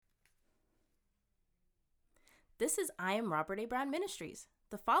This is I Am Robert A. Brown Ministries.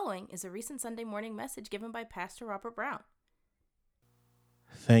 The following is a recent Sunday morning message given by Pastor Robert Brown.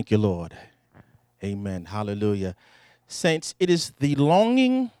 Thank you, Lord. Amen. Hallelujah. Saints, it is the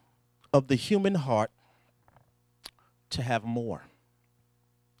longing of the human heart to have more,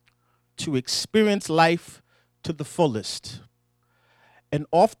 to experience life to the fullest. And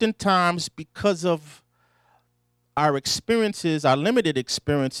oftentimes, because of our experiences, our limited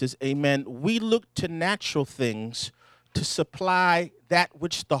experiences, amen, we look to natural things to supply that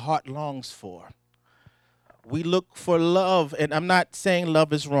which the heart longs for. We look for love, and I'm not saying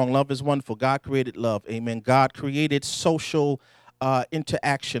love is wrong. Love is wonderful. God created love, amen. God created social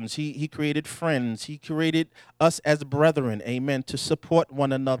interactions. He created friends. He created us as brethren, amen, to support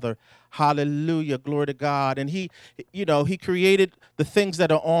one another. Hallelujah, glory to God. And he created the things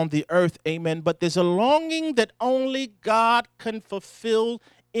that are on the earth, amen. But there's a longing that only God can fulfill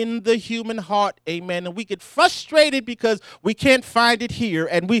in the human heart, amen. And we get frustrated because we can't find it here,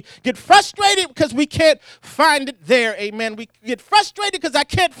 and we get frustrated because we can't find it there, amen. We get frustrated because I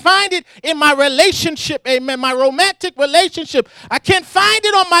can't find it in my relationship, amen, my romantic relationship. I can't find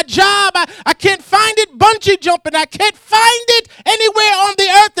it on my job. I can't find it bungee jumping. I can't find it anywhere on the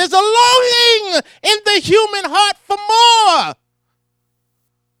earth. There's a longing in the human heart for more.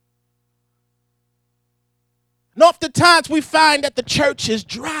 And oftentimes we find that the church is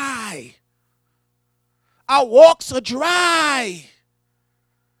dry. Our walks are dry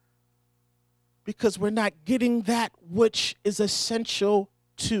because we're not getting that which is essential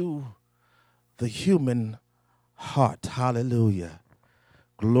to the human heart. Hallelujah.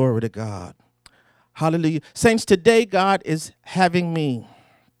 Glory to God. Hallelujah. Saints, today God is having me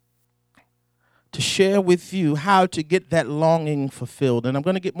to share with you how to get that longing fulfilled. And I'm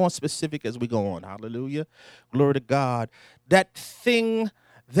going to get more specific as we go on. Hallelujah. Glory to God. That thing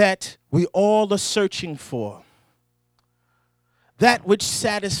that we all are searching for. That which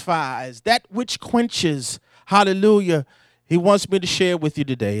satisfies. That which quenches. Hallelujah. He wants me to share with you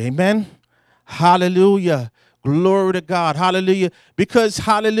today. Amen. Hallelujah. Glory to God. Hallelujah. Because,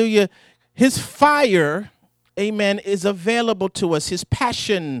 hallelujah, his fire, amen, is available to us. His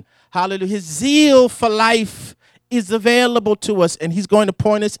passion, hallelujah, his zeal for life is available to us, and he's going to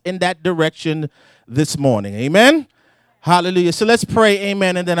point us in that direction this morning. Amen. Hallelujah. So let's pray,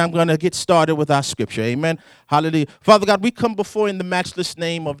 amen, and then I'm going to get started with our scripture. Amen. Hallelujah. Father God, we come before in the matchless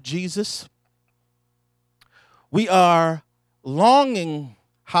name of Jesus. We are longing,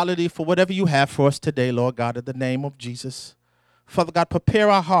 hallelujah, for whatever you have for us today, Lord God, in the name of Jesus. Father God, prepare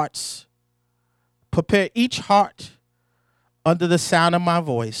our hearts. Prepare each heart under the sound of my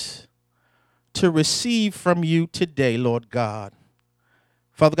voice to receive from you today, Lord God.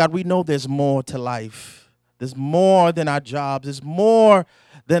 Father God, we know there's more to life. There's more than our jobs. There's more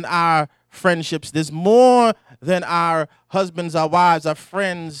than our friendships. There's more than our husbands, our wives, our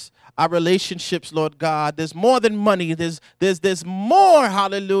friends, our relationships, Lord God. There's more than money. There's more,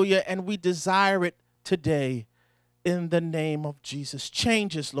 hallelujah, and we desire it today in the name of Jesus.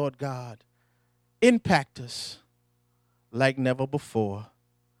 Change us, Lord God. Impact us like never before.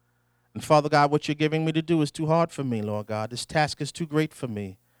 And Father God, what you're giving me to do is too hard for me, Lord God. This task is too great for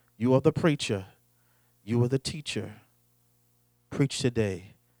me. You are the preacher. You are the teacher. Preach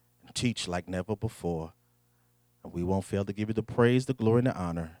today and teach like never before. And we won't fail to give you the praise, the glory, and the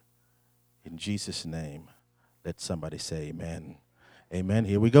honor. In Jesus' name, let somebody say amen. Amen.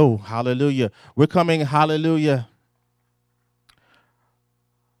 Here we go. Hallelujah. We're coming, hallelujah,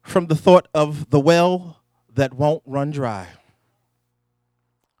 from the thought of the well that won't run dry.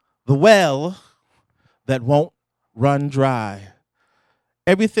 The well that won't run dry.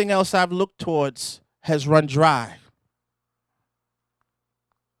 Everything else I've looked towards has run dry,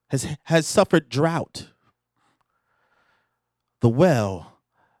 has suffered drought. The well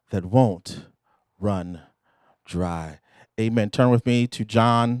that won't run dry. Amen. Turn with me to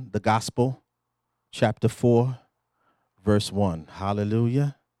John, the Gospel, chapter 4, verse 1.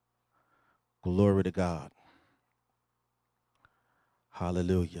 Hallelujah. Glory to God.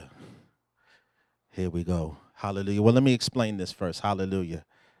 Hallelujah. Here we go. Hallelujah. Well, let me explain this first. Hallelujah.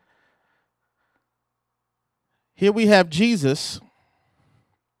 Here we have Jesus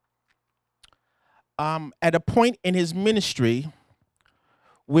at a point in his ministry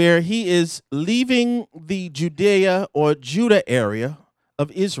where he is leaving the Judea or Judah area of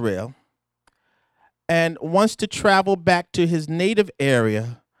Israel and wants to travel back to his native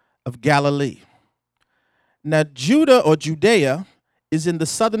area of Galilee. Now, Judah or Judea is in the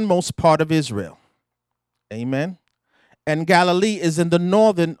southernmost part of Israel. Amen. And Galilee is in the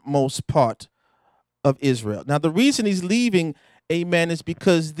northernmost part of Israel. Now, the reason he's leaving, amen, is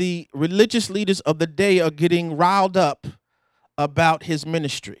because the religious leaders of the day are getting riled up about his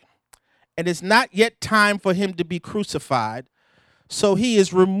ministry. And it's not yet time for him to be crucified. So he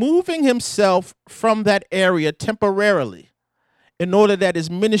is removing himself from that area temporarily in order that his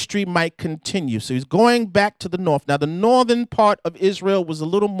ministry might continue. So he's going back to the north. Now, the northern part of Israel was a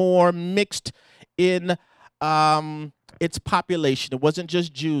little more mixed in its population. It wasn't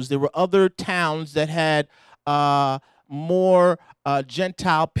just Jews. There were other towns that had more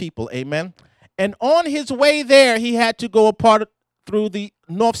Gentile people. Amen. And on his way there, he had to go through the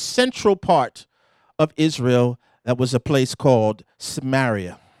north central part of Israel. That was a place called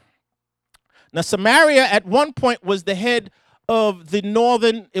Samaria. Now, Samaria at one point was the head of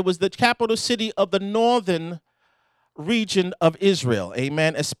it was the capital city of the northern region of Israel,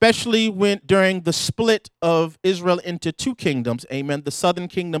 amen, especially during the split of Israel into two kingdoms, amen, the southern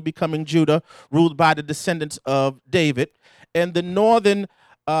kingdom becoming Judah, ruled by the descendants of David, and the northern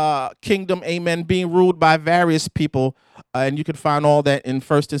kingdom, amen, being ruled by various people, and you can find all that in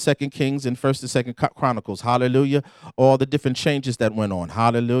 1st and 2nd Kings and 1st and 2nd Chronicles, hallelujah, all the different changes that went on,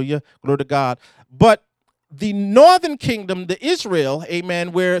 hallelujah, glory to God. But the northern kingdom, the Israel,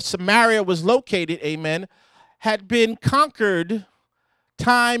 amen, where Samaria was located, amen, had been conquered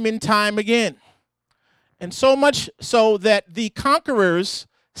time and time again. And so much so that the conquerors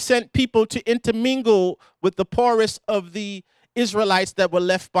sent people to intermingle with the poorest of the Israelites that were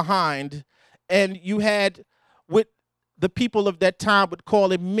left behind. And you had what the people of that time would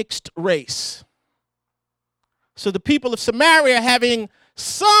call a mixed race. So the people of Samaria having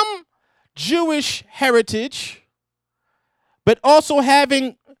some Jewish heritage, but also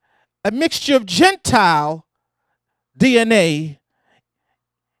having a mixture of Gentile DNA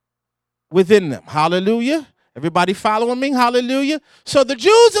within them. Hallelujah. Everybody following me? Hallelujah. So the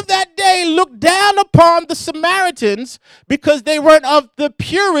Jews of that day looked down upon the Samaritans because they weren't of the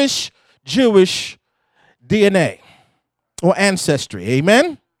purest Jewish DNA or ancestry.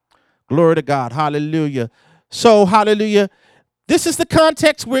 Amen. Glory to God. Hallelujah. So, hallelujah. This is the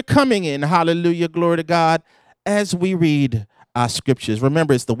context we're coming in. Hallelujah. Glory to God as we read our scriptures.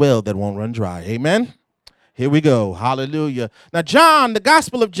 Remember, it's the well that won't run dry. Amen. Here we go. Hallelujah. Now, John, the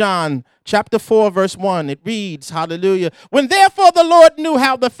Gospel of John, chapter 4, verse 1, it reads, hallelujah. When therefore the Lord knew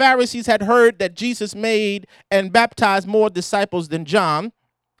how the Pharisees had heard that Jesus made and baptized more disciples than John,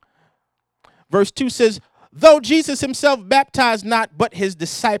 verse 2 says, though Jesus himself baptized not, but his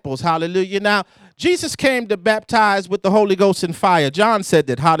disciples. Hallelujah. Now, Jesus came to baptize with the Holy Ghost and fire. John said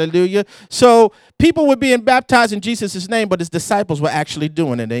that. Hallelujah. So people were being baptized in Jesus' name, but his disciples were actually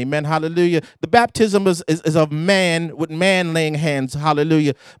doing it. Amen. Hallelujah. The baptism is of man, with man laying hands.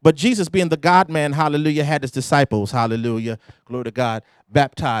 Hallelujah. But Jesus, being the God-man, hallelujah, had his disciples. Hallelujah. Glory to God.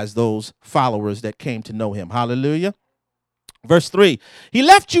 Baptize those followers that came to know him. Hallelujah. Verse 3. He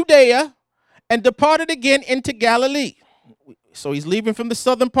left Judea and departed again into Galilee. So he's leaving from the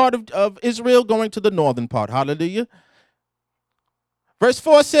southern part of Israel, going to the northern part. Hallelujah. Verse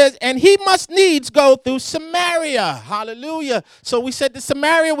 4 says, and he must needs go through Samaria. Hallelujah. So we said that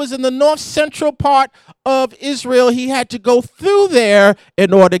Samaria was in the north central part of Israel. He had to go through there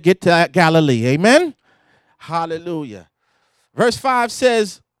in order to get to Galilee. Amen. Hallelujah. Verse 5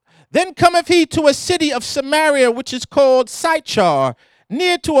 says, then cometh he to a city of Samaria, which is called Sychar,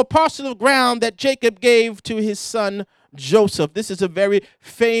 near to a parcel of ground that Jacob gave to his son Joseph. This is a very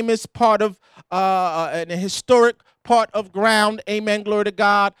famous part of an historic part of ground. Amen. Glory to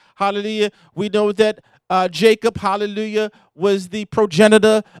God. Hallelujah. We know that Jacob, hallelujah, was the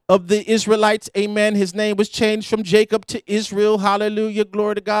progenitor of the Israelites. Amen. His name was changed from Jacob to Israel. Hallelujah.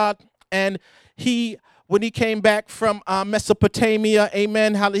 Glory to God. And when he came back from Mesopotamia,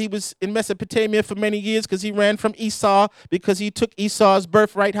 amen, he was in Mesopotamia for many years because he ran from Esau, because he took Esau's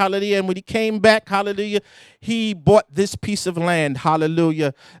birthright, hallelujah. And when he came back, hallelujah, he bought this piece of land,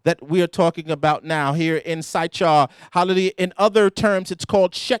 hallelujah, that we are talking about now here in Sychar, hallelujah. In other terms, it's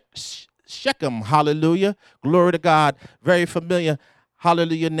called Shechem, hallelujah. Glory to God. Very familiar,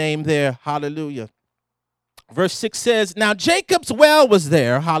 hallelujah, name there, hallelujah. Verse 6 says, now Jacob's well was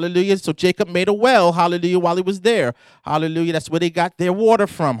there, hallelujah. So Jacob made a well, hallelujah, while he was there, hallelujah. That's where they got their water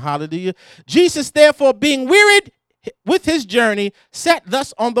from, hallelujah. Jesus, therefore, being wearied with his journey, sat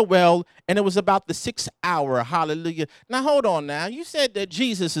thus on the well, and it was about the 6th hour, hallelujah. Now, hold on now. You said that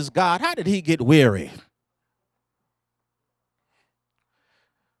Jesus is God. How did he get weary?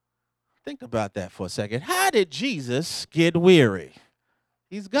 Think about that for a second. How did Jesus get weary?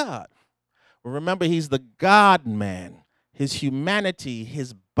 He's God. Well, remember, he's the God-man. His humanity,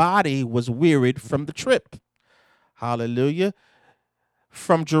 his body was wearied from the trip. Hallelujah.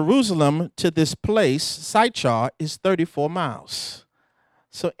 from Jerusalem to this place, Sychar, is 34 miles.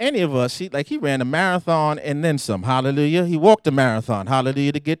 So any of us, he ran a marathon and then some, hallelujah. He walked a marathon,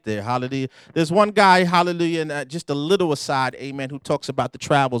 hallelujah, to get there, hallelujah. There's one guy, hallelujah, and just a little aside, amen, who talks about the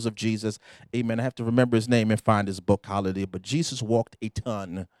travels of Jesus, amen. I have to remember his name and find his book, hallelujah. But Jesus walked a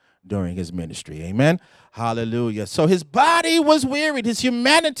ton during his ministry, amen. Hallelujah. So his body was wearied. His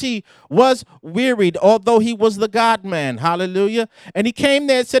humanity was wearied, although he was the God-man. Hallelujah. And he came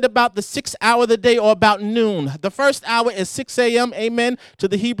there and said about the 6th hour of the day, or about noon. The first hour is 6 a.m., amen, to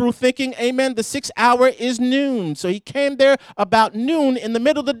the Hebrew thinking, amen. The 6th hour is noon. So he came there about noon in the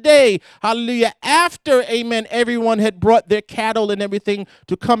middle of the day. Hallelujah. After, amen, everyone had brought their cattle and everything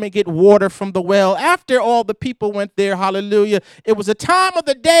to come and get water from the well. After all the people went there, hallelujah, it was a time of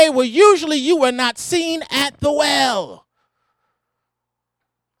the day where usually you were not seen at the well.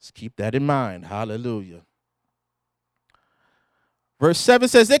 Let's keep that in mind. Hallelujah. Verse 7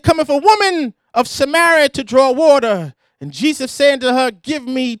 says, there cometh a woman of Samaria to draw water. And Jesus saying to her, give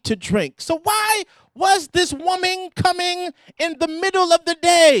me to drink. So why was this woman coming in the middle of the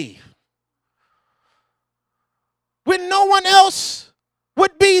day when no one else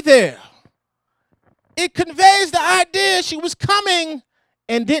would be there? It conveys the idea she was coming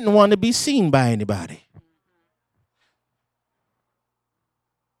and didn't want to be seen by anybody.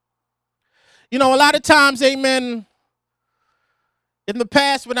 You know, a lot of times, amen, in the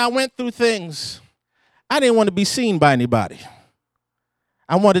past when I went through things, I didn't want to be seen by anybody.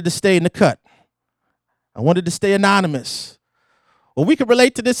 I wanted to stay in the cut. I wanted to stay anonymous. Well, we can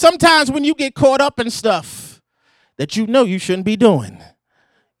relate to this. Sometimes when you get caught up in stuff that you know you shouldn't be doing,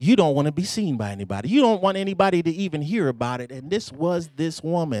 you don't want to be seen by anybody. You don't want anybody to even hear about it. And this was this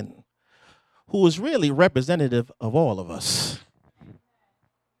woman who was really representative of all of us,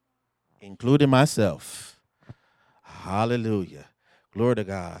 including myself. Hallelujah. Glory to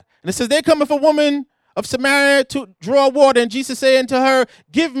God. And it says, there cometh a woman of Samaria to draw water, and Jesus saying to her,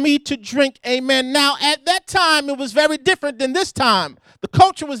 give me to drink. Amen. Now, at that time, it was very different than this time. The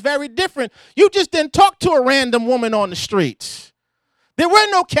culture was very different. You just didn't talk to a random woman on the street. There were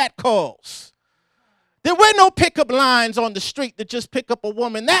no catcalls. There were no pickup lines on the street to just pick up a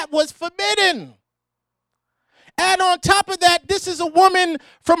woman. That was forbidden. And on top of that, this is a woman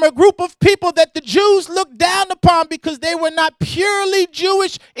from a group of people that the Jews looked down upon because they were not purely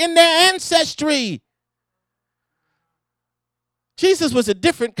Jewish in their ancestry. Jesus was a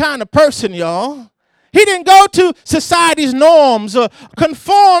different kind of person, y'all. He didn't go to society's norms or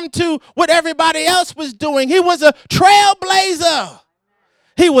conform to what everybody else was doing. He was a trailblazer.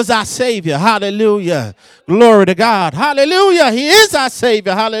 He was our Savior. Hallelujah. Glory to God. Hallelujah. He is our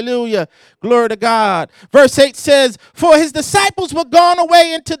Savior. Hallelujah. Glory to God. Verse 8 says, for his disciples were gone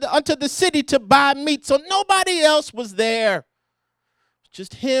away unto the city to buy meat. So nobody else was there.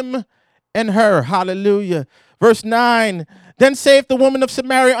 Just him and her. Hallelujah. Verse 9, then saith the woman of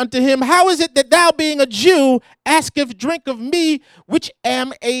Samaria unto him, how is it that thou being a Jew askest drink of me, which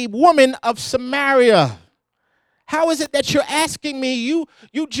am a woman of Samaria? How is it that you're asking me? You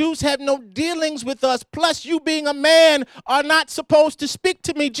Jews have no dealings with us. Plus, you being a man are not supposed to speak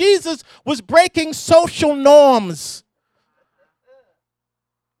to me. Jesus was breaking social norms.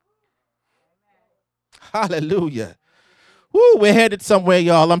 Hallelujah. Woo, we're headed somewhere,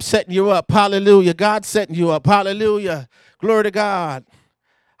 y'all. I'm setting you up. Hallelujah. God's setting you up. Hallelujah. Glory to God.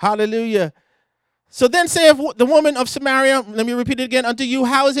 Hallelujah. So then saith the woman of Samaria, let me repeat it again, unto you,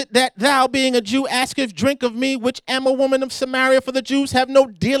 how is it that thou, being a Jew, askest drink of me, which am a woman of Samaria? For the Jews have no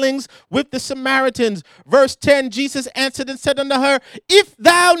dealings with the Samaritans. Verse 10, Jesus answered and said unto her, if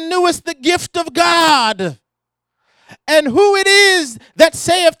thou knewest the gift of God, and who it is that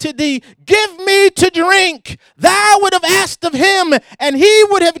saith to thee, give me to drink, thou would have asked of him, and he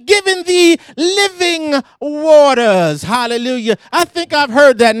would have given thee living waters. Hallelujah. I think I've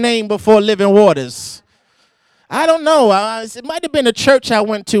heard that name before, living waters. I don't know. It might have been a church I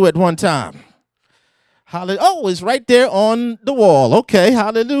went to at one time. Hallelujah. Oh, it's right there on the wall. Okay,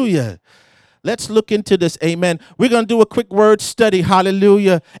 hallelujah. Let's look into this, amen. We're going to do a quick word study,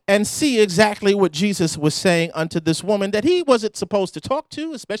 hallelujah, and see exactly what Jesus was saying unto this woman that he wasn't supposed to talk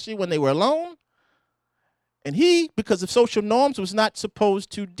to, especially when they were alone. And he, because of social norms, was not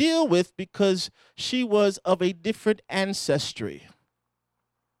supposed to deal with because she was of a different ancestry.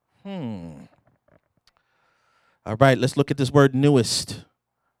 All right, let's look at this word newest.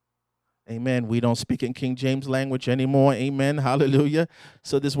 Amen. We don't speak in King James language anymore. Amen. Hallelujah.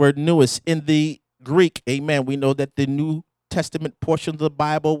 So this word newest in the Greek, amen. We know that the New Testament portion of the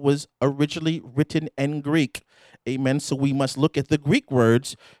Bible was originally written in Greek. Amen. So we must look at the Greek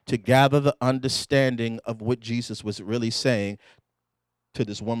words to gather the understanding of what Jesus was really saying to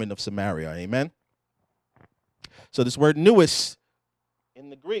this woman of Samaria. Amen. So this word nous in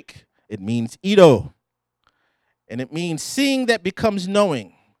the Greek, it means Edo. And it means seeing that becomes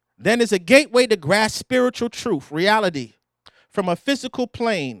knowing. Then is a gateway to grasp spiritual truth, reality, from a physical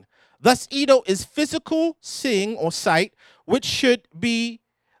plane. Thus, Edo is physical seeing or sight, which should be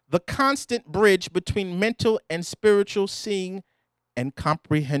the constant bridge between mental and spiritual seeing and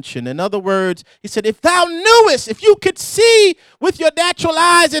comprehension. In other words, he said, if thou knewest, if you could see with your natural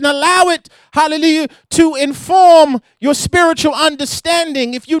eyes and allow it, hallelujah, to inform your spiritual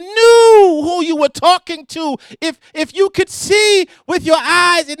understanding, if you knew who you were talking to, if you could see with your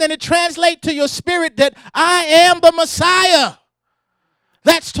eyes and then it translate to your spirit that I am the Messiah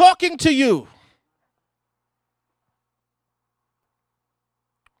that's talking to you.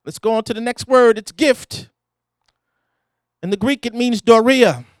 Let's go on to the next word. It's gift. In the Greek, it means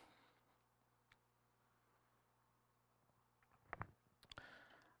doria.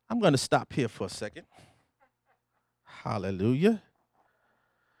 I'm going to stop here for a second. Hallelujah.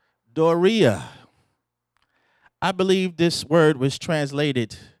 Doria. I believe this word was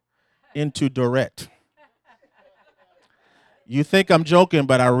translated into Dorette. You think I'm joking,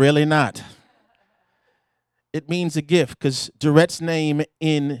 but I'm really not. It means a gift because Dorette's name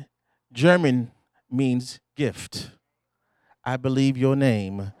in German means gift. I believe your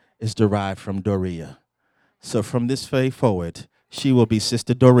name is derived from Doria. So from this day forward, she will be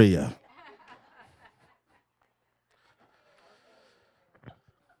Sister Doria.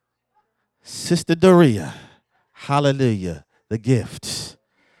 Sister Doria. Hallelujah. The gift.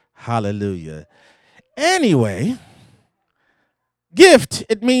 Hallelujah. Anyway, gift,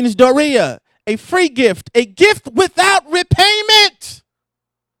 it means Doria. A free gift. A gift without repayment.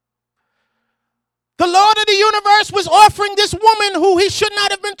 The Lord of the universe was offering this woman who he should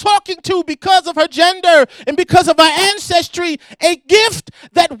not have been talking to because of her gender and because of her ancestry, a gift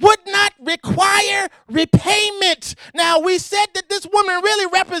that would not require repayment. Now, we said that this woman really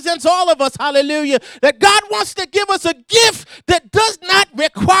represents all of us, hallelujah, that God wants to give us a gift that does not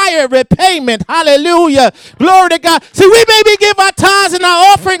require repayment, hallelujah, glory to God. See, we maybe give our tithes and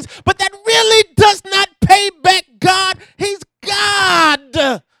our offerings, but that really does not pay back God. He's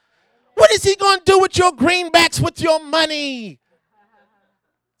God. What is he going to do with your greenbacks, with your money?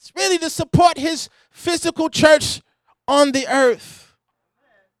 It's really to support his physical church on the earth.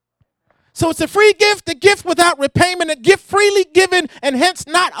 So it's a free gift, a gift without repayment, a gift freely given and hence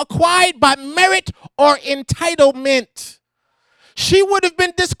not acquired by merit or entitlement. She would have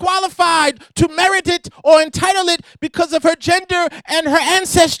been disqualified to merit it or entitle it because of her gender and her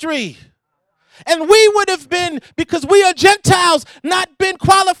ancestry. And we would have been, because we are Gentiles, not been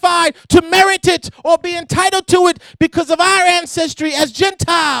qualified to merit it or be entitled to it because of our ancestry as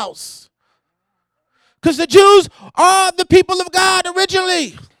Gentiles. Because the Jews are the people of God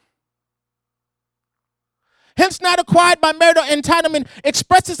originally. Hence, not acquired by merit or entitlement,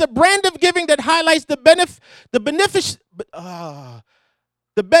 expresses a brand of giving that highlights the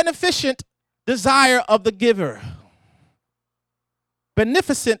beneficent desire of the giver.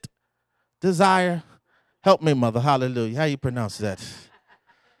 Beneficent desire. Help me, mother. Hallelujah. How you pronounce that?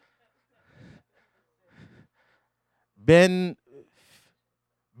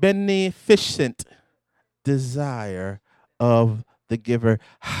 Beneficent desire of the giver.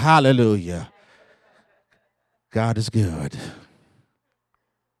 Hallelujah. God is good.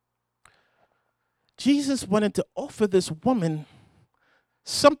 Jesus wanted to offer this woman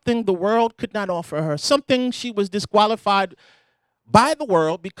something the world could not offer her, something she was disqualified by the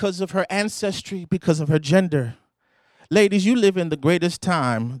world because of her ancestry, because of her gender. Ladies, you live in the greatest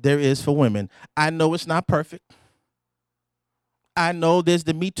time there is for women. I know it's not perfect. I know there's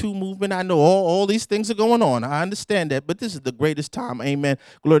the Me Too movement. I know all these things are going on. I understand that, but this is the greatest time, amen.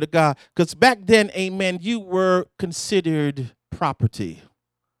 Glory to God. Because back then, amen, you were considered property.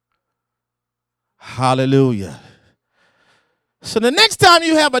 Hallelujah. So the next time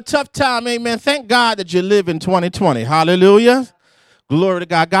you have a tough time, amen, thank God that you live in 2020. Hallelujah. Glory to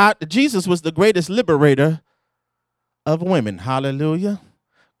God. Jesus was the greatest liberator of women. Hallelujah.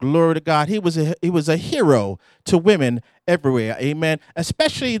 Glory to God. He was a hero to women everywhere. Amen.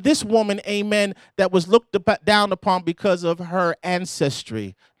 Especially this woman, amen, that was looked down upon because of her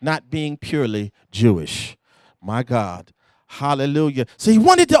ancestry, not being purely Jewish. My God. Hallelujah. So he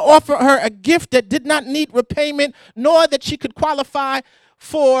wanted to offer her a gift that did not need repayment, nor that she could qualify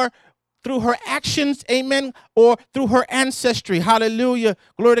for through her actions, amen, or through her ancestry. Hallelujah.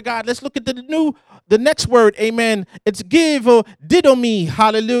 Glory to God. Let's look at the The next word, amen, it's give or didomi,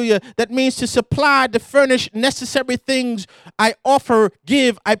 hallelujah. That means to supply, to furnish necessary things. I offer,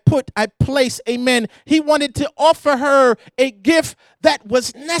 give, I put, I place, amen. He wanted to offer her a gift that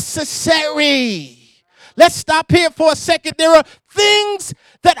was necessary. Let's stop here for a second. There are things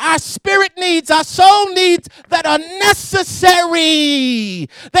that our spirit needs, our soul needs, that are necessary,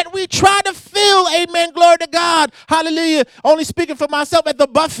 that we try to fill, amen, glory to God, hallelujah. Only speaking for myself at the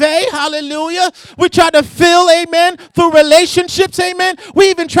buffet, hallelujah. We try to fill, amen, through relationships, amen. We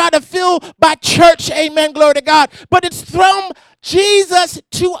even try to fill by church, amen, glory to God. But it's from Jesus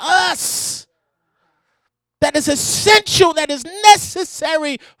to us. That is essential, that is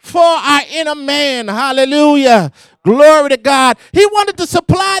necessary for our inner man. Hallelujah. Glory to God. He wanted to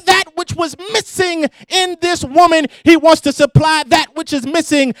supply that which was missing in this woman. He wants to supply that which is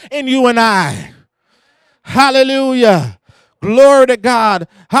missing in you and I. Hallelujah. Glory to God.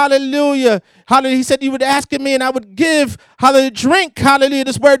 Hallelujah. Hallelujah. He said, you would ask me and I would give. Hallelujah. Drink. Hallelujah.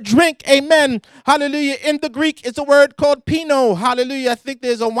 This word drink. Amen. Hallelujah. In the Greek, it's a word called Pinot. Hallelujah. I think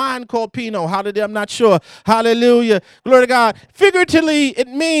there's a wine called Pinot. Hallelujah. I'm not sure. Hallelujah. Glory to God. Figuratively, it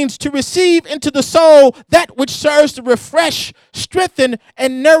means to receive into the soul that which serves to refresh, strengthen,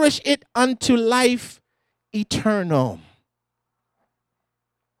 and nourish it unto life eternal.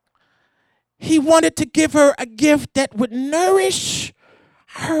 He wanted to give her a gift that would nourish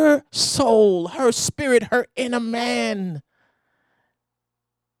her soul, her spirit, her inner man,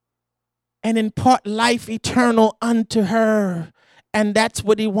 and impart life eternal unto her. And that's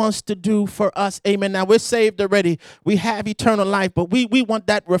what he wants to do for us. Amen. Now, we're saved already. We have eternal life, but we want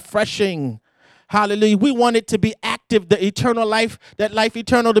that refreshing. Hallelujah. We want it to be active, the eternal life, that life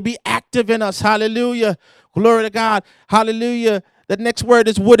eternal to be active in us. Hallelujah. Glory to God. Hallelujah. The next word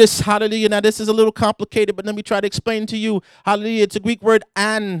is woodis. Hallelujah. Now, this is a little complicated, but let me try to explain to you. Hallelujah. It's a Greek word,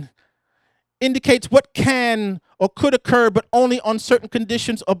 an. Indicates what can or could occur, but only on certain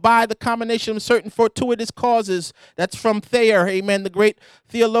conditions or by the combination of certain fortuitous causes. That's from Thayer, amen, the great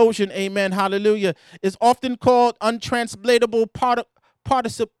theologian, amen, hallelujah. Is often called untranslatable particle,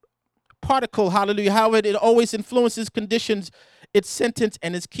 hallelujah. However, it always influences conditions, its sentence,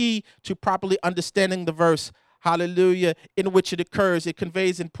 and is key to properly understanding the verse. Hallelujah, in which it occurs. It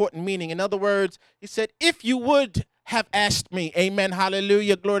conveys important meaning. In other words, he said, if you would have asked me, amen,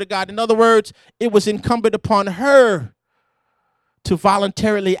 hallelujah, glory to God. In other words, it was incumbent upon her to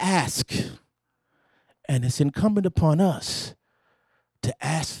voluntarily ask. And it's incumbent upon us to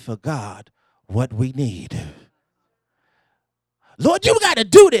ask for God what we need. Lord, you got to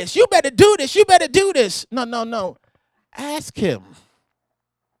do this. You better do this. You better do this. No. Ask him.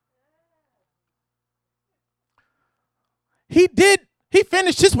 He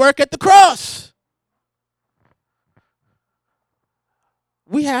finished his work at the cross.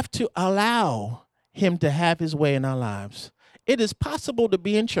 We have to allow him to have his way in our lives. It is possible to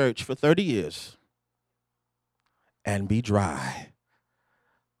be in church for 30 years and be dry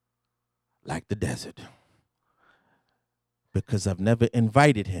like the desert because I've never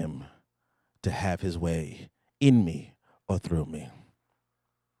invited him to have his way in me or through me.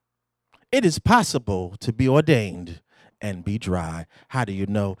 It is possible to be ordained and be dry. How do you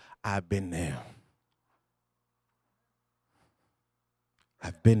know? I've been there.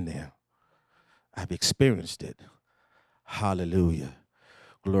 I've been there. I've experienced it. Hallelujah.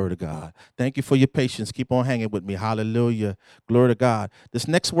 Glory to God. Thank you for your patience. Keep on hanging with me. Hallelujah. Glory to God. This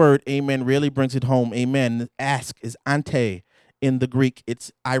next word, amen, really brings it home. Amen. Ask is ante in the Greek.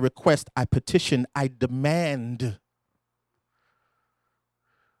 It's I request, I petition, I demand.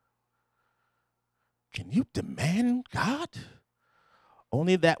 Can you demand God?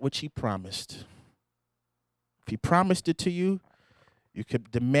 Only that which he promised. If he promised it to you, you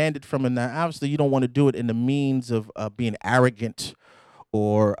could demand it from him. Now, obviously, you don't want to do it in the means of being arrogant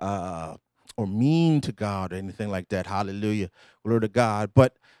or mean to God or anything like that. Hallelujah. Glory to God.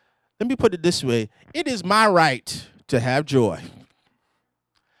 But let me put it this way. It is my right to have joy.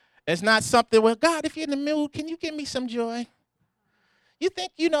 It's not something, well, God, if you're in the mood, can you give me some joy? You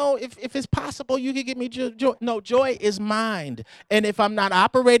think, if it's possible, you could give me joy. No, joy is mine. And if I'm not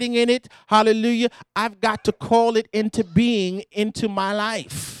operating in it, hallelujah, I've got to call it into being into my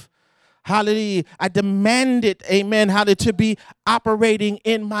life. Hallelujah. I demand it, amen, hallelujah, to be operating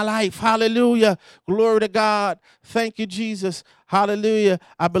in my life. Hallelujah. Glory to God. Thank you, Jesus. Hallelujah.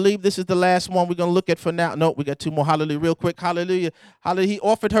 I believe this is the last one we're going to look at for now. No, we got two more. Hallelujah. Real quick. Hallelujah. Hallelujah. He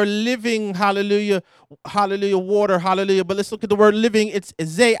offered her living, hallelujah, hallelujah, water. Hallelujah. But let's look at the word living. It's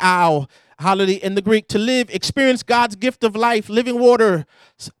zeao. Hallelujah. In the Greek, to live, experience God's gift of life, living water,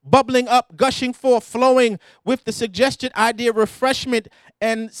 bubbling up, gushing forth, flowing with the suggested idea of refreshment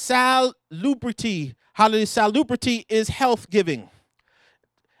And salubrity, hallelujah, salubrity is health giving.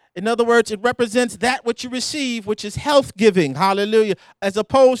 In other words, it represents that which you receive, which is health giving, hallelujah, as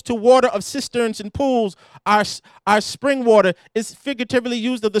opposed to water of cisterns and pools. Our spring water is figuratively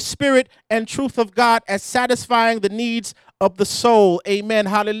used of the spirit and truth of God as satisfying the needs of the soul. Amen.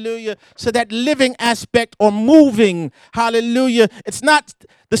 Hallelujah. So that living aspect or moving, hallelujah. It's not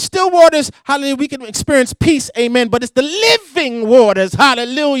the still waters, hallelujah, we can experience peace, amen, but it's the living waters,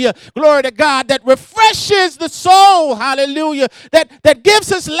 hallelujah, glory to God, that refreshes the soul, hallelujah, that gives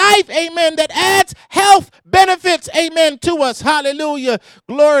us life, amen, that adds health benefits, amen, to us, hallelujah,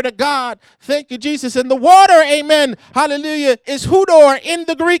 glory to God. Thank you, Jesus. And the water, amen, hallelujah, is hudor in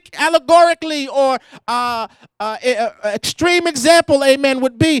the Greek allegorically, or extreme example, amen,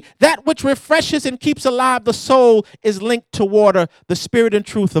 would be that which refreshes and keeps alive the soul is linked to water, the spirit and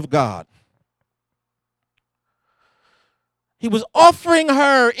truth of God. He was offering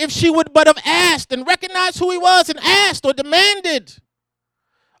her, if she would but have asked and recognized who he was and asked or demanded,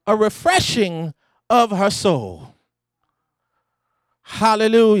 a refreshing of her soul.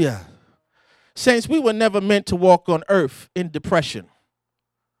 Hallelujah. Saints, we were never meant to walk on earth in depression,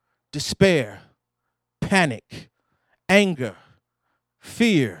 despair, panic, anger,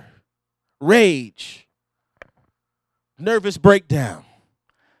 fear, rage, nervous breakdown.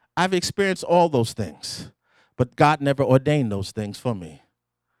 I've experienced all those things, but God never ordained those things for me.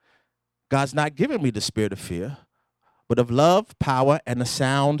 God's not given me the spirit of fear, but of love, power, and a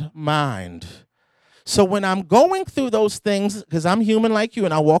sound mind. So when I'm going through those things, because I'm human like you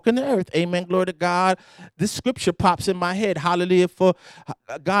and I walk in the earth, amen, glory to God, this scripture pops in my head, hallelujah, for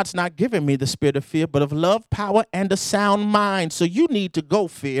God's not giving me the spirit of fear, but of love, power, and a sound mind. So you need to go,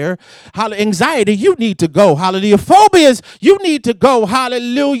 fear. Hallelujah. Anxiety, you need to go. Hallelujah. Phobias, you need to go.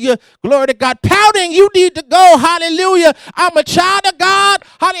 Hallelujah. Glory to God. Pouting, you need to go. Hallelujah. I'm a child of God.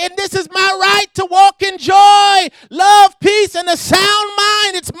 Hallelujah. And this is my right to walk in joy, love, peace, and a sound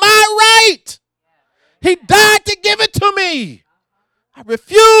mind. It's my right. He died to give it to me. I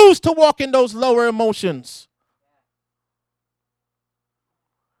refuse to walk in those lower emotions.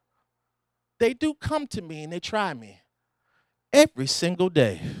 They do come to me and they try me every single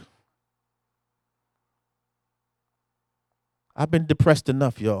day. I've been depressed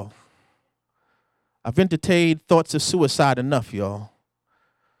enough, y'all. I've entertained thoughts of suicide enough, y'all.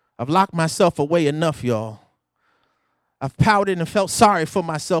 I've locked myself away enough, y'all. I've pouted and felt sorry for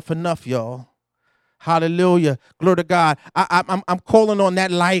myself enough, y'all. Hallelujah. Glory to God. I'm calling on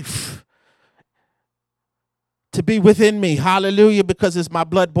that life to be within me. Hallelujah. Because it's my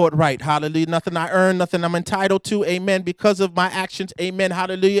blood bought right. Hallelujah. Nothing I earn, nothing I'm entitled to. Amen. Because of my actions. Amen.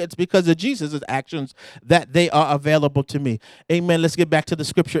 Hallelujah. It's because of Jesus' actions that they are available to me. Amen. Let's get back to the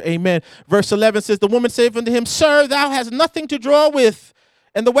scripture. Amen. Verse 11 says, the woman said unto him, Sir, thou hast nothing to draw with,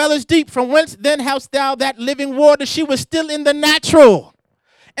 and the well is deep. From whence then hast thou that living water? She was still in the natural.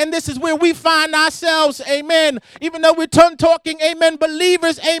 And this is where we find ourselves, amen. Even though we're talking, amen,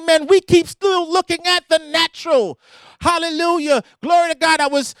 believers, amen, we keep still looking at the natural. Hallelujah. Glory to God. I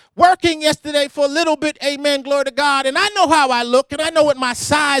was working yesterday for a little bit, amen, glory to God. And I know how I look, and I know what my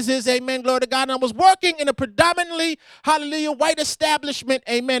size is, amen, glory to God. And I was working in a predominantly, hallelujah, white establishment,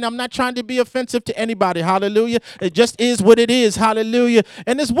 amen. I'm not trying to be offensive to anybody, hallelujah. It just is what it is, hallelujah.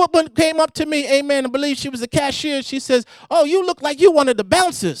 And this woman came up to me, amen, I believe she was a cashier. She says, oh, you look like you one of the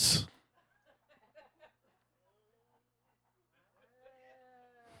bouncers.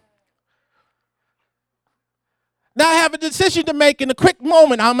 Now I have a decision to make in a quick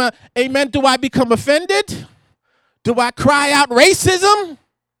moment. Amen, do I become offended? Do I cry out racism?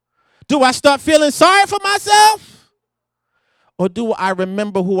 Do I start feeling sorry for myself? Or do I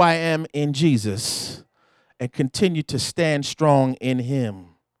remember who I am in Jesus and continue to stand strong in him?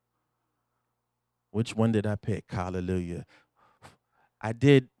 Which one did I pick? Hallelujah. I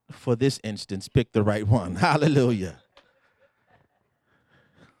did, for this instance, pick the right one. Hallelujah.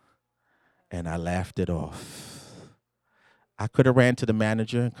 And I laughed it off. I could have ran to the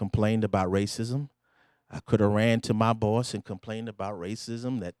manager and complained about racism. I could have ran to my boss and complained about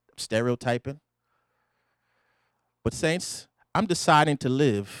racism, that stereotyping. But saints, I'm deciding to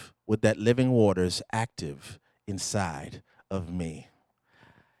live with that living waters active inside of me.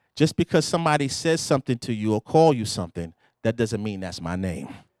 Just because somebody says something to you or call you something, that doesn't mean that's my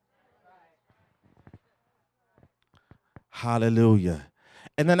name. Hallelujah.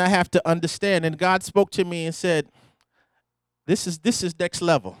 And then I have to understand, and God spoke to me and said, This is next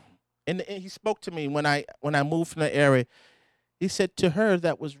level. And he spoke to me when I moved from the area. He said to her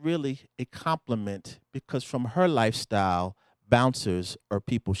that was really a compliment, because from her lifestyle, bouncers are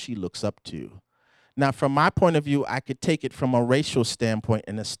people she looks up to. Now, from my point of view, I could take it from a racial standpoint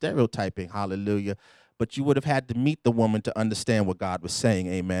and a stereotyping, hallelujah. But you would have had to meet the woman to understand what God was saying,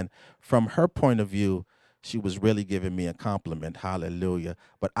 amen. From her point of view, she was really giving me a compliment, hallelujah.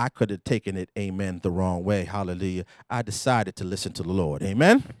 But I could have taken it, amen, the wrong way, hallelujah. I decided to listen to the Lord,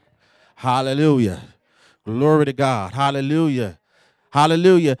 amen. Hallelujah. Glory to God, hallelujah.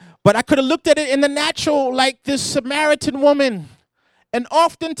 Hallelujah. But I could have looked at it in the natural like this Samaritan woman. And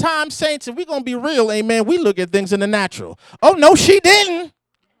oftentimes, saints, if we're going to be real, amen, we look at things in the natural. Oh, no, she didn't.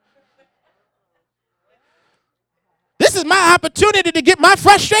 This is my opportunity to get my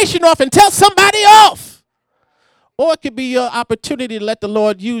frustration off and tell somebody off. Or it could be your opportunity to let the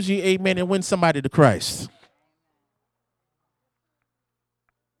Lord use you, amen, and win somebody to Christ.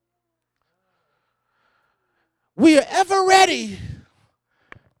 We are ever ready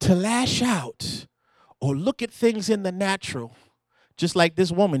to lash out or look at things in the natural, just like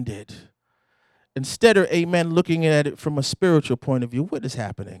this woman did. Instead of, amen, looking at it from a spiritual point of view, what is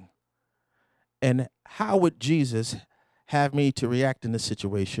happening? And how would Jesus have me to react in this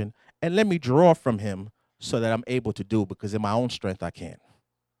situation? And let me draw from him so that I'm able to do, because in my own strength I can't.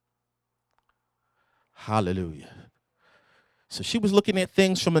 Hallelujah. So she was looking at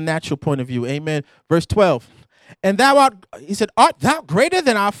things from a natural point of view. Amen. Verse 12. And he said, art thou greater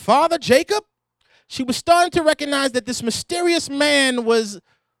than our father Jacob? She was starting to recognize that this mysterious man was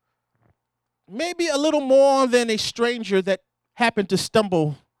maybe a little more than a stranger that happened to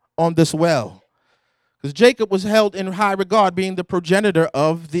stumble on this well. Because Jacob was held in high regard, being the progenitor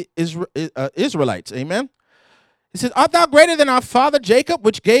of the Israelites. Amen. He says, art thou greater than our father Jacob,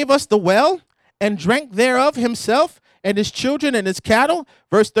 which gave us the well and drank thereof himself and his children and his cattle?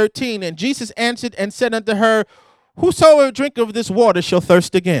 Verse 13, and Jesus answered and said unto her, whosoever drink of this water shall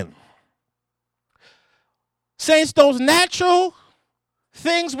thirst again. Saints, those natural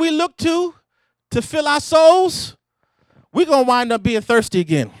things we look to fill our souls, we're going to wind up being thirsty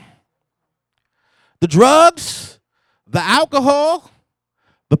again. The drugs, the alcohol,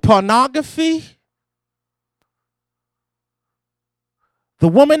 the pornography, the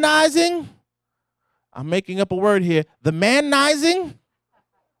womanizing, I'm making up a word here, the manizing,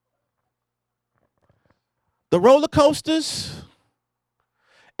 the roller coasters,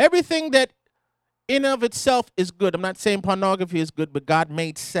 everything that in of itself is good. I'm not saying pornography is good, but God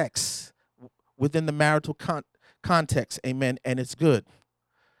made sex within the marital context, amen, and it's good.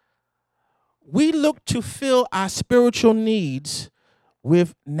 We look to fill our spiritual needs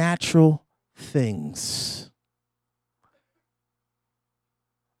with natural things.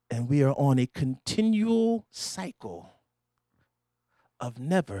 And we are on a continual cycle of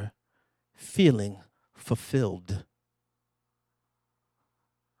never feeling fulfilled.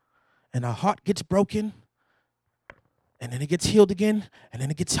 And our heart gets broken, and then it gets healed again, and then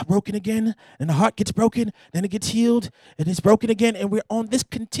it gets broken again, and the heart gets broken, then it gets healed, and it's broken again, and we're on this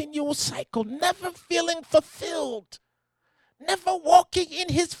continual cycle, never feeling fulfilled, never walking in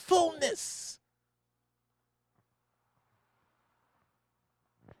his fullness.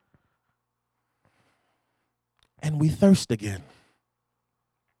 And we thirst again.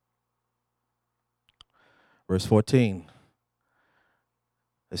 Verse 14.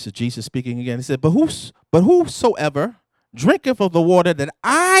 This is Jesus speaking again. He said, but whosoever drinketh of the water that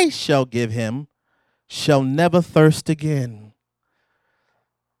I shall give him shall never thirst again.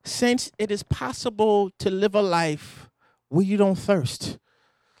 Saints, it is possible to live a life where you don't thirst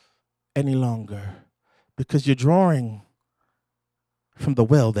any longer because you're drawing from the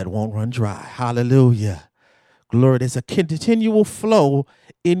well that won't run dry. Hallelujah. Glory, there's a continual flow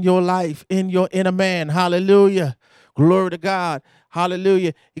in your life, in your inner man. Hallelujah. Glory to God.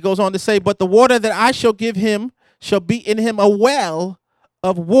 Hallelujah. He goes on to say, but the water that I shall give him shall be in him a well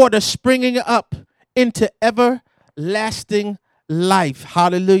of water springing up into everlasting life.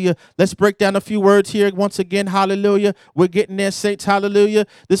 Hallelujah. Let's break down a few words here once again. Hallelujah. We're getting there, saints. Hallelujah.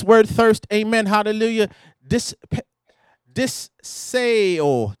 This word thirst, amen. Hallelujah. Dipseo,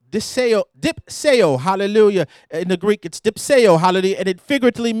 hallelujah. In the Greek, it's dipseo, hallelujah. And it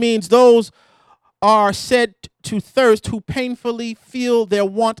figuratively means those are said to thirst who painfully feel their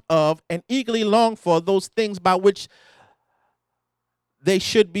want of and eagerly long for those things by which they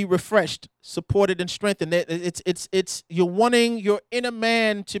should be refreshed, supported, and strengthened. It's you're wanting your inner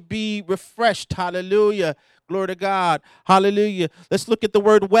man to be refreshed. Hallelujah. Glory to God. Hallelujah. Let's look at the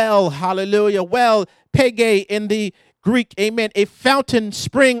word well. Hallelujah. Well, pege in the Greek, amen, a fountain,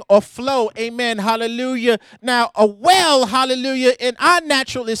 spring, or flow, amen, hallelujah. Now, a well, hallelujah, in our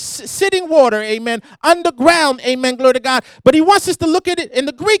natural is sitting water, amen, underground, amen, glory to God. But he wants us to look at it. In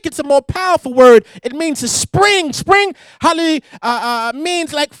the Greek, it's a more powerful word. It means a spring. Spring, hallelujah,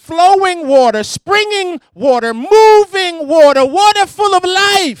 means like flowing water, springing water, moving water, water full of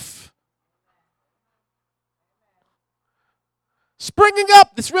life. Springing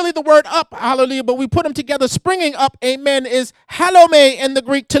up, it's really the word up, hallelujah, but we put them together. Springing up, amen, is halome in the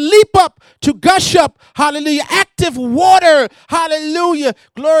Greek, to leap up, to gush up, hallelujah, active water, hallelujah,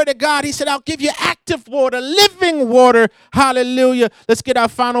 glory to God. He said, I'll give you active water, living water, hallelujah. Let's get our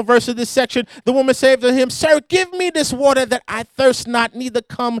final verse of this section. The woman said to him, Sir, give me this water that I thirst not, neither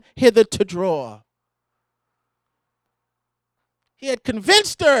come hither to draw. He had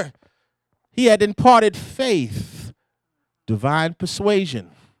convinced her. He had imparted faith. Divine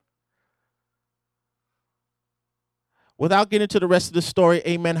persuasion. Without getting into the rest of the story,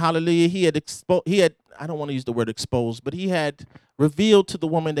 amen, hallelujah, he had, I don't want to use the word exposed, but he had revealed to the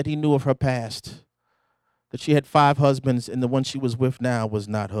woman that he knew of her past, that she had 5 husbands and the one she was with now was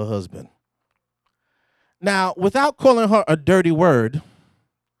not her husband. Now, without calling her a dirty word,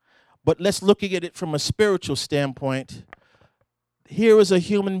 but let's look at it from a spiritual standpoint, here is a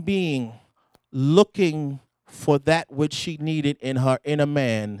human being looking for that which she needed in her inner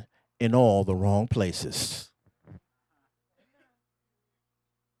man in all the wrong places.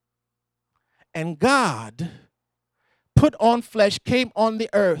 And God put on flesh, came on the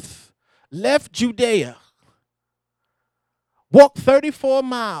earth, left Judea, walked 34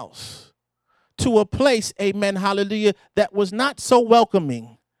 miles to a place, amen, hallelujah, that was not so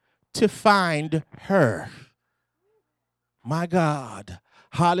welcoming to find her. My God.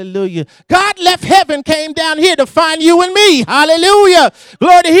 Hallelujah. God left heaven, came down here to find you and me. Hallelujah.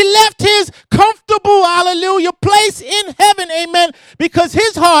 Lord, he left his comfortable, hallelujah, place in heaven, amen, because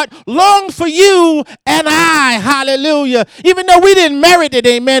his heart longed for you and I. Hallelujah. Even though we didn't merit it,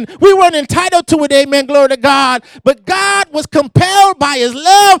 amen, we weren't entitled to it, amen, glory to God. But God was compelled by his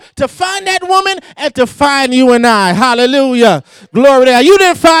love to find that woman and to find you and I. Hallelujah. Glory to God. You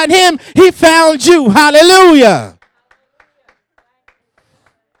didn't find him, he found you. Hallelujah.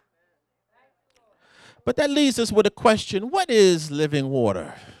 But that leaves us with a question. What is living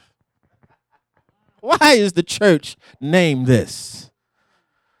water? Why is the church named this?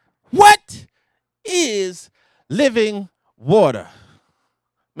 What is living water?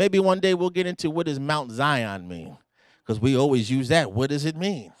 Maybe one day we'll get into what does Mount Zion mean, because we always use that. What does it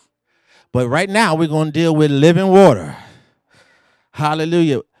mean? But right now we're going to deal with living water.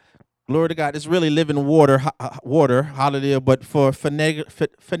 Hallelujah. Glory to God. It's really living water, hallelujah. But for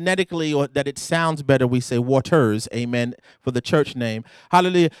phonetically, or that it sounds better, we say waters, amen, for the church name.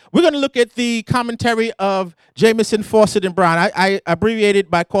 Hallelujah. We're going to look at the commentary of Jamieson, Fausset, and Brown. I abbreviated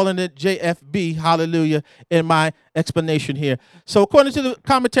by calling it JFB, hallelujah, in my explanation here. So according to the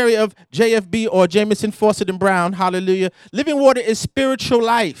commentary of JFB, or Jamieson, Fausset, and Brown, hallelujah, living water is spiritual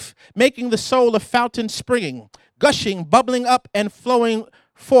life, making the soul a fountain springing, gushing, bubbling up, and flowing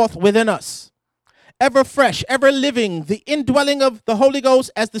forth within us. Ever fresh, ever living, the indwelling of the Holy Ghost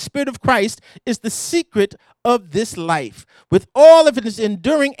as the Spirit of Christ is the secret of this life, with all of its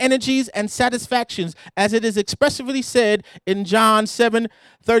enduring energies and satisfactions, as it is expressively said in John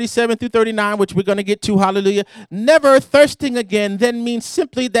 7:37 through 39, which we're going to get to, hallelujah. Never thirsting again then means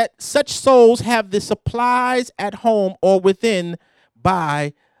simply that such souls have the supplies at home or within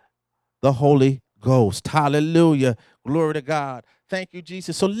by the Holy Ghost. Hallelujah. Glory to God. Thank you,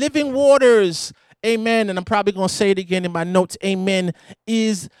 Jesus. So living waters, amen, and I'm probably going to say it again in my notes, amen,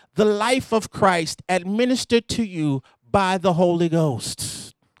 is the life of Christ administered to you by the Holy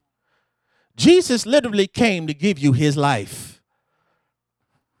Ghost. Jesus literally came to give you his life.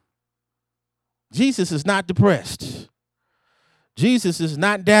 Jesus is not depressed. Jesus is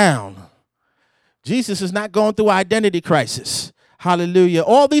not down. Jesus is not going through identity crisis. Hallelujah.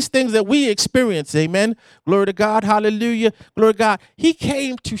 All these things that we experience, amen. Glory to God. Hallelujah. Glory to God. He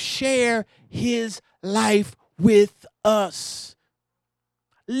came to share his life with us.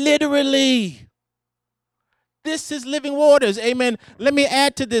 Literally. This is living waters. Amen. Let me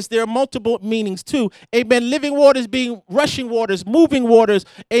add to this. There are multiple meanings too. Amen. Living waters being rushing waters, moving waters.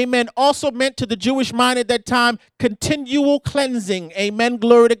 Amen. Also meant to the Jewish mind at that time, continual cleansing. Amen.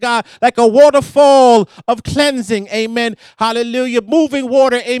 Glory to God. Like a waterfall of cleansing. Amen. Hallelujah. Moving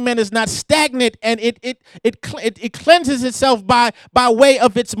water. Amen. Is not stagnant, and it cleanses itself by way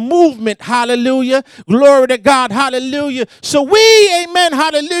of its movement. Hallelujah. Glory to God. Hallelujah. So we, amen.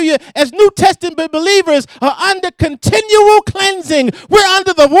 Hallelujah. As New Testament believers are under continual cleansing. We're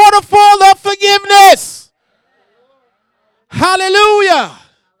under the waterfall of forgiveness. Hallelujah.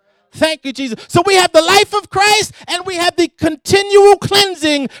 Thank you, Jesus. So we have the life of Christ and we have the continual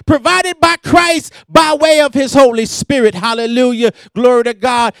cleansing provided by Christ by way of his Holy Spirit. Hallelujah. Glory to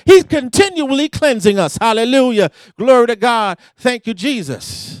God. He's continually cleansing us. Hallelujah. Glory to God. Thank you,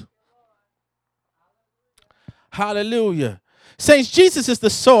 Jesus. Hallelujah. Saints, Jesus is the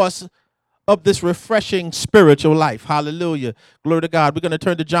source of this refreshing spiritual life. Hallelujah. Glory to God. We're going to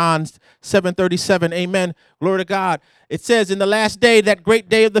turn to John 7:37. Amen. Glory to God. It says, in the last day, that great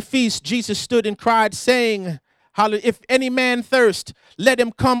day of the feast, Jesus stood and cried, saying, hallelujah, if any man thirst, let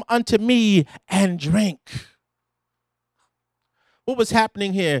him come unto me and drink. What was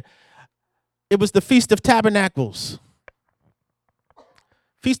happening here? It was the Feast of Tabernacles.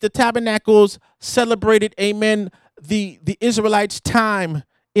 Feast of Tabernacles celebrated, amen, the Israelites' time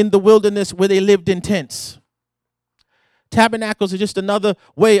in the wilderness where they lived in tents. Tabernacles are just another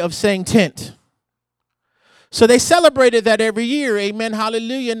way of saying tent. So they celebrated that every year, amen,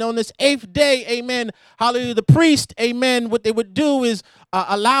 hallelujah. And on this 8th day, amen, hallelujah, the priest, amen, what they would do is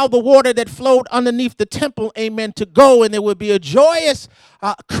allow the water that flowed underneath the temple, amen, to go. And there would be a joyous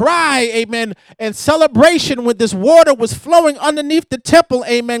cry, amen, and celebration when this water was flowing underneath the temple,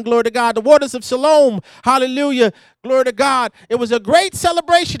 amen, glory to God. The waters of Siloam, hallelujah, glory to God. It was a great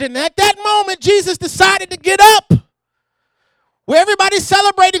celebration. And at that moment, Jesus decided to get up. Where everybody's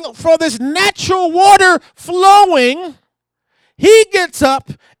celebrating for this natural water flowing, he gets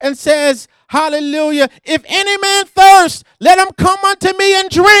up and says, hallelujah, if any man thirst, let him come unto me and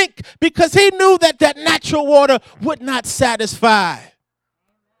drink, because he knew that that natural water would not satisfy.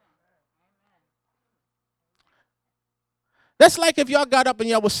 That's like if y'all got up and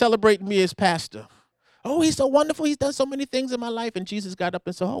y'all was celebrating me as pastor. Oh, he's so wonderful. He's done so many things in my life. And Jesus got up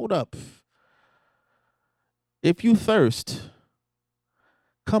and said, hold up. If you thirst,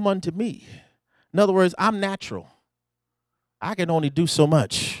 come unto me. In other words, I'm natural. I can only do so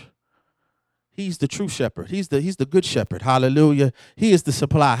much. He's the true shepherd. He's the good shepherd. Hallelujah. He is the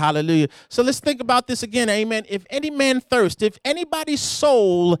supply. Hallelujah. So let's think about this again. Amen. If any man thirst, if anybody's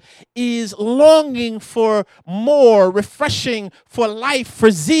soul is longing for more, refreshing, for life,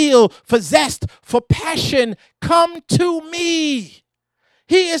 for zeal, for zest, for passion, come to me.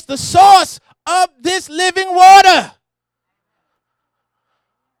 He is the source of this living water.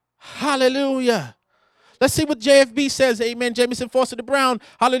 Hallelujah. Let's see what JFB says. Amen. Jamison Fawcett Brown.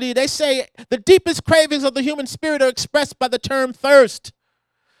 Hallelujah. They say the deepest cravings of the human spirit are expressed by the term thirst,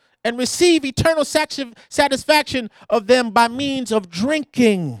 and receive eternal satisfaction of them by means of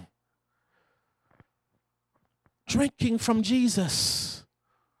drinking. Drinking from Jesus.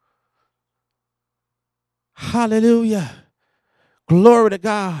 Hallelujah. Glory to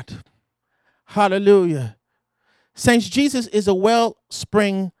God. Hallelujah. Saints, Jesus is a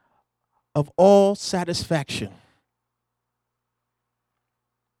wellspring of all satisfaction.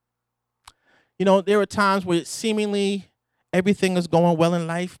 You know, there are times where seemingly everything is going well in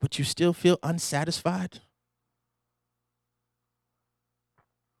life, but you still feel unsatisfied.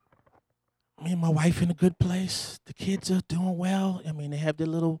 Me and my wife in a good place. The kids are doing well. I mean, they have their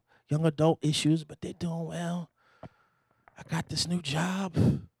little young adult issues, but they're doing well. I got this new job.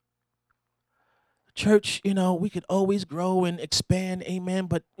 Church, you know, we could always grow and expand, amen,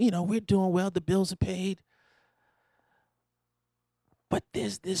 but, you know, we're doing well. The bills are paid. But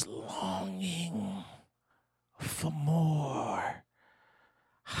there's this longing for more.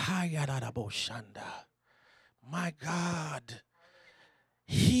 My God,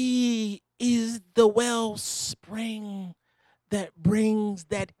 he is the wellspring that brings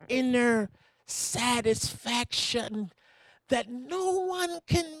that inner satisfaction that no one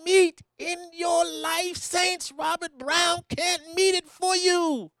can meet in your life. Saints, Robert Brown can't meet it for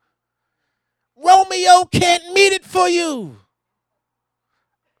you. Romeo can't meet it for you.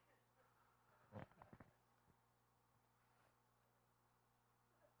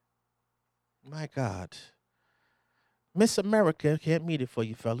 My God. Miss America can't meet it for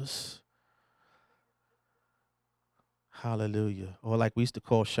you, fellas. Hallelujah. Or like we used to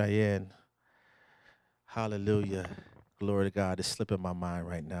call Cheyenne. Hallelujah. Glory to God. It's slipping my mind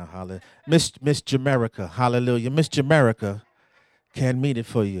right now. Hallelujah. Miss Jamaica. Hallelujah. Miss Jamaica can't meet it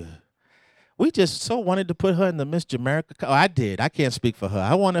for you. We just so wanted to put her in the Miss Jamaica. Oh, I did. I can't speak for her.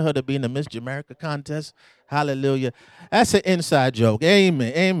 I wanted her to be in the Miss Jamaica contest. Hallelujah. That's an inside joke.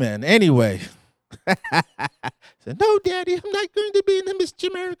 Amen. Amen. Anyway. Said, no, Daddy, I'm not going to be in the Miss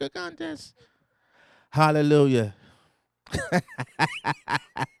Jamaica contest. Hallelujah.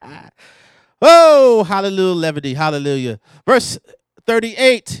 Oh, hallelujah, levity, hallelujah. Verse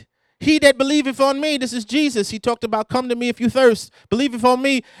 38, he that believeth on me, this is Jesus. He talked about, come to me if you thirst. Believeth on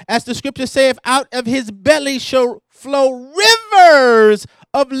me, as the scripture saith, out of his belly shall flow rivers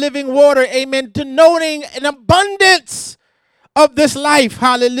of living water, amen, denoting an abundance of this life,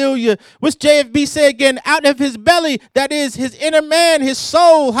 hallelujah. Which JFB say again, out of his belly, that is his inner man, his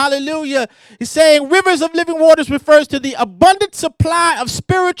soul, hallelujah. He's saying rivers of living waters refers to the abundant supply of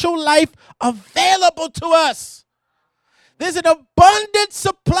spiritual life available to us. There's an abundant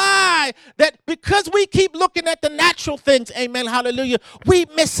supply that because we keep looking at the natural things, amen, hallelujah, we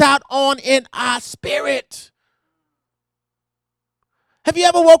miss out on in our spirit. Have you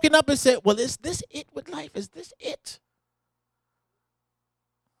ever woken up and said, well, is this it with life? Is this it?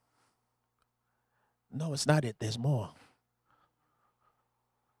 No, it's not it. There's more.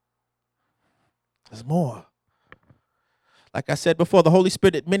 There's more. Like I said before, the Holy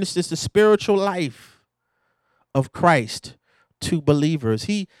Spirit administers the spiritual life of Christ to believers.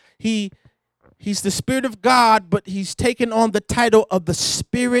 He's the Spirit of God, but he's taken on the title of the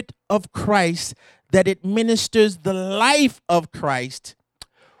Spirit of Christ that administers the life of Christ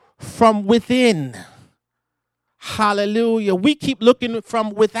from within. Hallelujah. We keep looking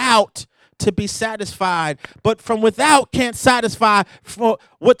from without to be satisfied, but from without can't satisfy for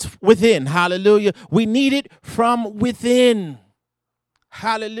what's within. Hallelujah. We need it from within.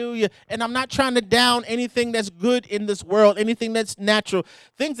 Hallelujah. And I'm not trying to down anything that's good in this world, anything that's natural.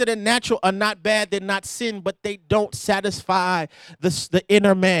 Things that are natural are not bad, they're not sin, but they don't satisfy the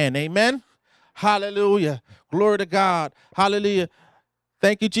inner man. Amen. Hallelujah. Glory to God. Hallelujah.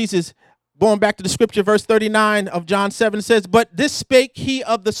 Thank you, Jesus. Going back to the scripture, verse 39 of John 7 says, but this spake he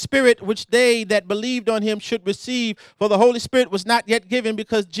of the Spirit, which they that believed on him should receive. For the Holy Spirit was not yet given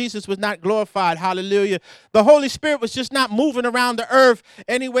because Jesus was not glorified. Hallelujah. The Holy Spirit was just not moving around the earth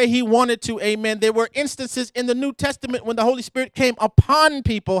any way he wanted to. Amen. There were instances in the New Testament when the Holy Spirit came upon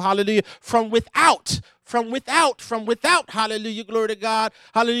people. Hallelujah. From without. Hallelujah. Glory to God.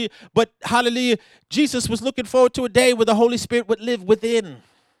 Hallelujah. But hallelujah. Jesus was looking forward to a day where the Holy Spirit would live within.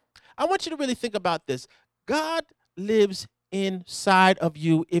 I want you to really think about this. God lives inside of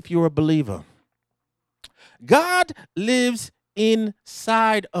you if you're a believer. God lives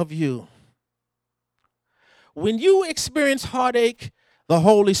inside of you. When you experience heartache, the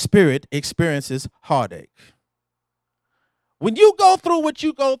Holy Spirit experiences heartache. When you go through what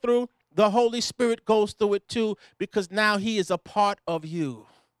you go through, the Holy Spirit goes through it too, because now he is a part of you.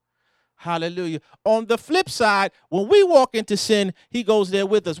 Hallelujah. On the flip side, when we walk into sin, he goes there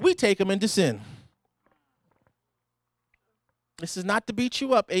with us. We take him into sin. This is not to beat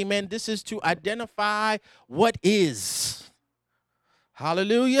you up. Amen. This is to identify what is.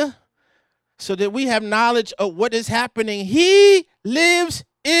 Hallelujah. So that we have knowledge of what is happening. He lives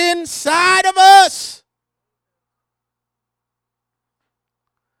inside of us.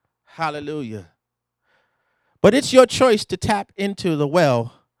 Hallelujah. But it's your choice to tap into the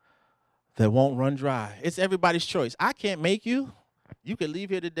well that won't run dry. It's everybody's choice. I can't make you. You could leave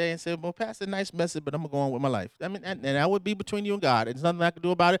here today and say, well, Pastor, nice message, but I'm going to go on with my life. I mean, and that would be between you and God. There's nothing I can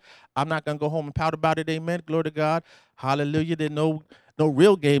do about it. I'm not going to go home and pout about it. Amen. Glory to God. Hallelujah. There's no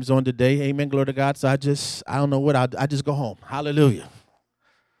real games on today. Amen. Glory to God. So I don't know what. I just go home. Hallelujah.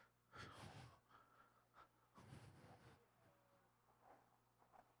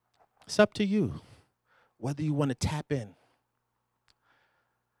 It's up to you whether you want to tap in.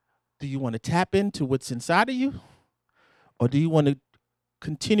 Do you want to tap into what's inside of you? Or do you want to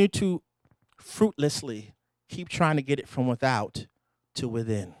continue to fruitlessly keep trying to get it from without to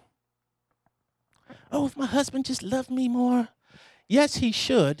within? Oh, if my husband just loved me more. Yes, he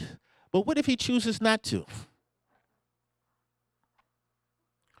should. But what if he chooses not to?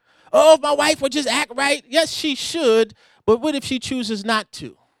 Oh, if my wife would just act right. Yes, she should. But what if she chooses not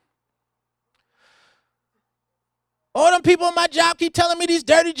to? All them people on my job keep telling me these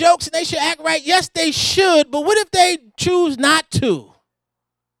dirty jokes and they should act right. Yes, they should, but what if they choose not to?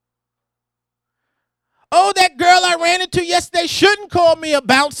 Oh, that girl I ran into yesterday shouldn't call me a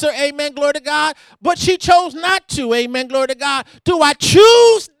bouncer, amen, glory to God, but she chose not to, amen, glory to God. Do I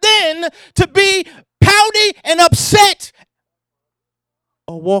choose then to be pouty and upset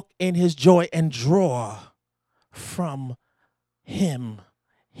or walk in his joy and draw from him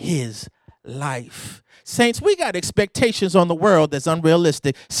his life? Saints, we got expectations on the world that's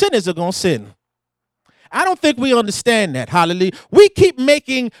unrealistic. Sinners are going to sin. I don't think we understand that. Hallelujah. We keep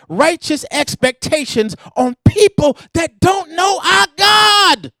making righteous expectations on people that don't know our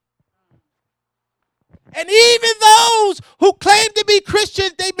God. And even those who claim to be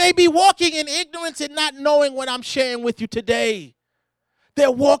Christians, they may be walking in ignorance and not knowing what I'm sharing with you today.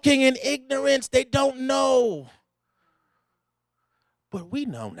 They're walking in ignorance. They don't know. But we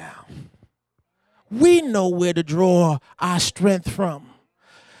know now. We know where to draw our strength from.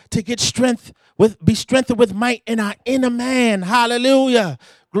 to get strength be strengthened with might in our inner man. Hallelujah.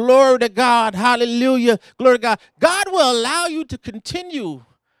 Glory to God. Hallelujah. Glory to God. God will allow you to continue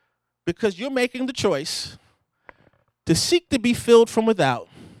because you're making the choice to seek to be filled from without.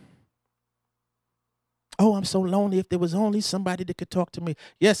 Oh, I'm so lonely. If there was only somebody that could talk to me.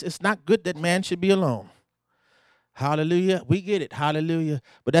 Yes, it's not good that man should be alone. Hallelujah. We get it. Hallelujah.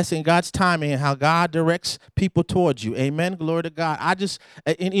 But that's in God's timing and how God directs people towards you. Amen. Glory to God.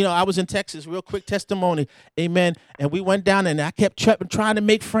 I was in Texas, real quick testimony. Amen. And we went down and I kept trying to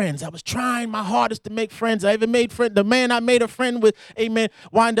make friends. I was trying my hardest to make friends. I even made friends. The man I made a friend with, amen,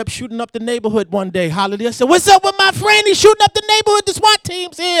 wind up shooting up the neighborhood one day. Hallelujah. I said, what's up with my friend? He's shooting up the neighborhood. The SWAT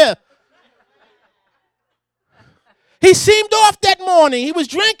team's here. He seemed off that morning. He was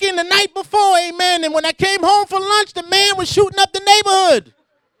drinking the night before, amen. And when I came home for lunch, the man was shooting up the neighborhood.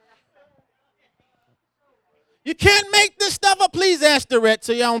 You can't make this stuff up. Please ask the Rhett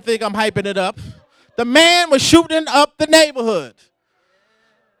so y'all don't think I'm hyping it up. The man was shooting up the neighborhood.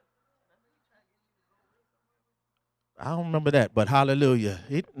 I don't remember that, but hallelujah.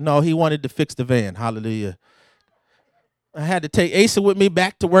 He wanted to fix the van. Hallelujah. I had to take Asa with me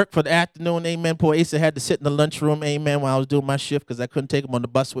back to work for the afternoon, amen. Poor Asa had to sit in the lunchroom, amen, while I was doing my shift because I couldn't take him on the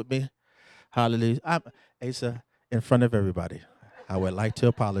bus with me. Hallelujah. Asa, in front of everybody, I would like to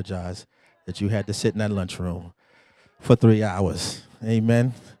apologize that you had to sit in that lunchroom for 3 hours.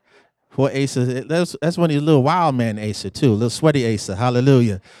 Amen. Poor Asa, that's one of these little wild man Asa too, little sweaty Asa.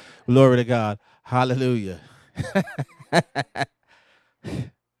 Hallelujah. Glory to God. Hallelujah.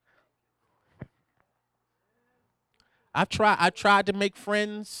 I tried to make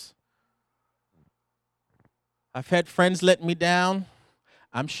friends. I've had friends let me down.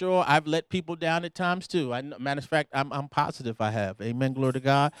 I'm sure I've let people down at times too. Matter of fact, I'm positive I have. Amen. Glory to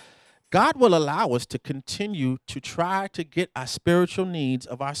God. God will allow us to continue to try to get our spiritual needs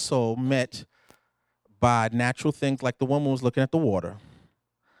of our soul met by natural things like the woman was looking at the water.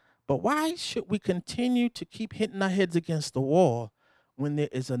 But why should we continue to keep hitting our heads against the wall when there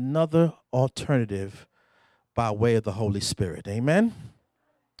is another alternative by way of the Holy Spirit? Amen.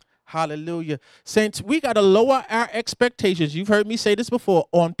 Hallelujah. Saints, we got to lower our expectations. You've heard me say this before,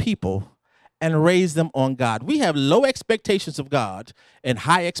 on people and raise them on God. We have low expectations of God and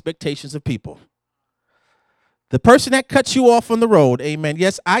high expectations of people. The person that cuts you off on the road, amen.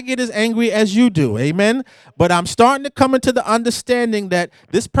 Yes, I get as angry as you do, amen. But I'm starting to come into the understanding that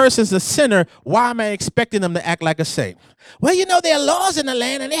this person's a sinner. Why am I expecting them to act like a saint? Well, there are laws in the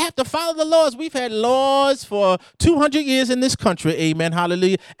land and they have to follow the laws. We've had laws for 200 years in this country, amen,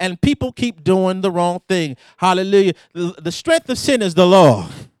 hallelujah. And people keep doing the wrong thing, hallelujah. The strength of sin is the law.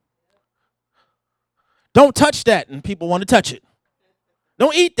 Don't touch that, and people want to touch it.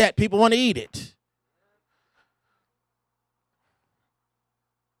 Don't eat that, people want to eat it.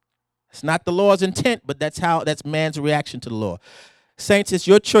 It's not the law's intent, but that's man's reaction to the law. Saints, it's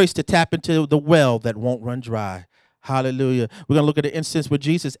your choice to tap into the well that won't run dry. Hallelujah. We're going to look at an instance with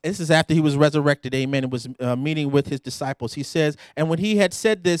Jesus. This is after he was resurrected, amen, and was meeting with his disciples. He says, and when he had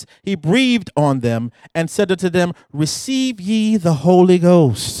said this, he breathed on them and said unto them, receive ye the Holy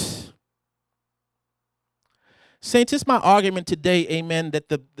Ghost. Saints, it's my argument today, amen, that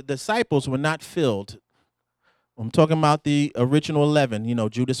the disciples were not filled. I'm talking about the original 11.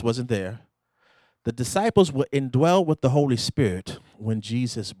 Judas wasn't there. The disciples were indwelled with the Holy Spirit when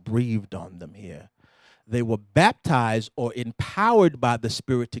Jesus breathed on them here. They were baptized or empowered by the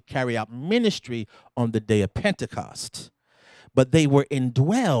Spirit to carry out ministry on the day of Pentecost. But they were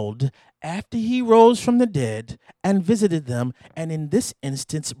indwelled after he rose from the dead and visited them, and in this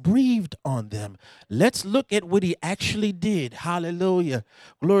instance breathed on them. Let's look at what he actually did. Hallelujah.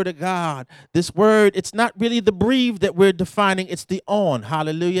 Glory to God. This word, it's not really the breathe that we're defining, it's the on.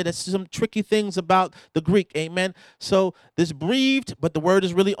 Hallelujah. That's some tricky things about the Greek. Amen. So this breathed, but the word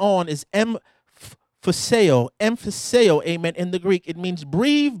is really on, is emphaseo, amen, in the Greek. It means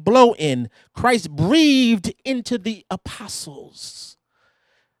breathe, blow in. Christ breathed into the apostles.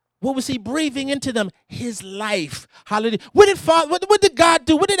 What was he breathing into them? His life. Hallelujah. What did God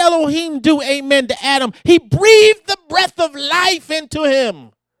do? What did Elohim do, amen, to Adam? He breathed the breath of life into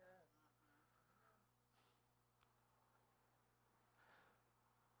him.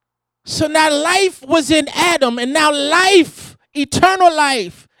 So now life was in Adam, and now life, eternal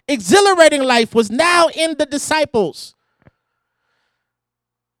life, exhilarating life was now in the disciples.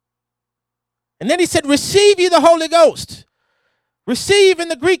 And then he said, receive ye the Holy Ghost. Receive in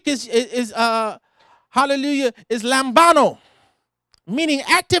the Greek is hallelujah, is lambano. meaning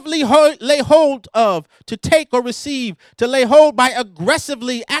actively lay hold of, to take or receive, to lay hold by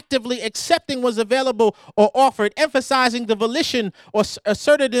aggressively, actively accepting what's available or offered, emphasizing the volition or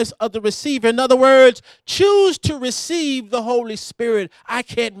assertiveness of the receiver. In other words, choose to receive the Holy Spirit. I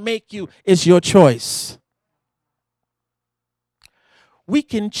can't make you. It's your choice. We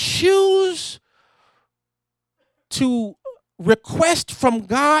can choose to request from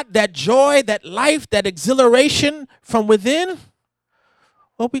God that joy, that life, that exhilaration from within.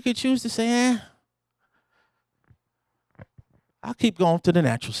 Or we could choose to say, I'll keep going to the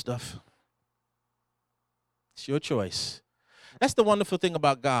natural stuff. It's your choice. That's the wonderful thing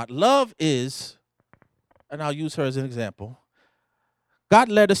about God. Love is, and I'll use her as an example. God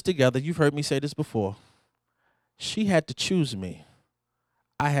led us together. You've heard me say this before. She had to choose me.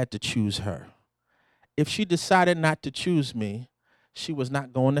 I had to choose her. If she decided not to choose me, she was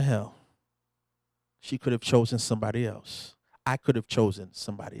not going to hell. She could have chosen somebody else. I could have chosen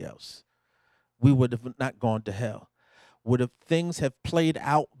somebody else. We would have not gone to hell. Would have things have played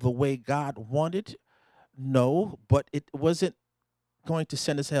out the way God wanted? No, but it wasn't going to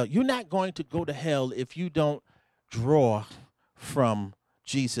send us hell. You're not going to go to hell if you don't draw from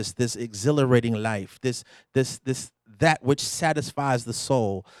Jesus, this exhilarating life, that which satisfies the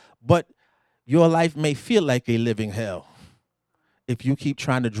soul. But your life may feel like a living hell if you keep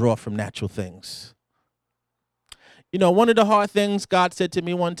trying to draw from natural things. You know, one of the hard things God said to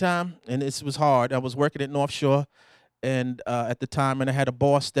me one time, and this was hard. I was working at North Shore and at the time, and I had a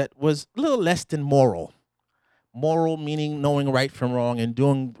boss that was a little less than moral. Moral meaning knowing right from wrong and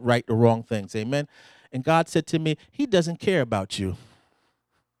doing right or wrong things. Amen. And God said to me, he doesn't care about you.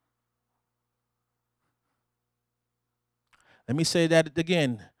 Let me say that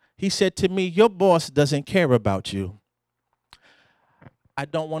again. He said to me, your boss doesn't care about you. I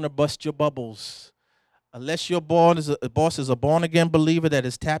don't want to bust your bubbles. Unless your boss is a born-again believer that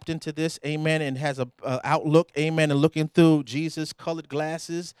is tapped into this, amen, and has a outlook, amen, and looking through Jesus-colored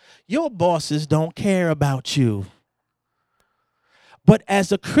glasses, your bosses don't care about you. But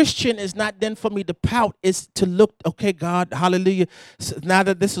as a Christian, it's not then for me to pout. It's to look, okay, God, hallelujah. So now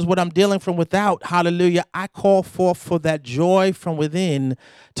that this is what I'm dealing from without, hallelujah, I call forth for that joy from within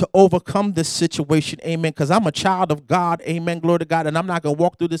to overcome this situation, amen, because I'm a child of God, amen, glory to God, and I'm not going to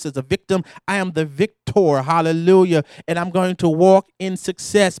walk through this as a victim. I am the victor, hallelujah, and I'm going to walk in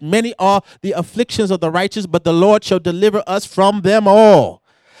success. Many are the afflictions of the righteous, but the Lord shall deliver us from them all.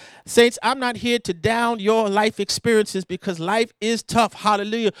 Saints, I'm not here to down your life experiences because life is tough.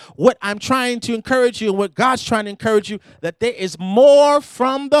 Hallelujah. What I'm trying to encourage you and what God's trying to encourage you, that there is more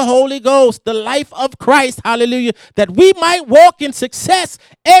from the Holy Ghost, the life of Christ. Hallelujah. That we might walk in success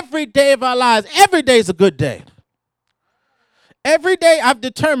every day of our lives. Every day is a good day. Every day I've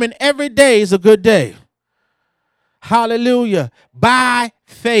determined every day is a good day. Hallelujah. By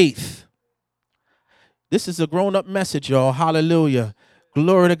faith. This is a grown-up message, y'all. Hallelujah.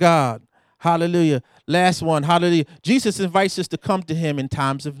 Glory to God. Hallelujah. Last one. Hallelujah. Jesus invites us to come to him in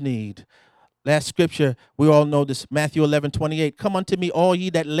times of need. Last scripture, we all know this, Matthew 11:28. Come unto me, all ye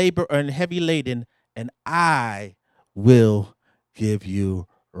that labor and heavy laden, and I will give you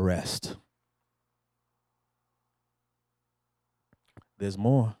rest. There's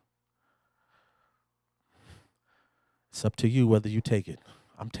more. It's up to you whether you take it.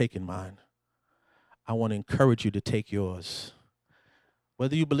 I'm taking mine. I want to encourage you to take yours.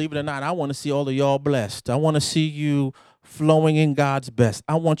 Whether you believe it or not, I want to see all of y'all blessed. I want to see you flowing in God's best.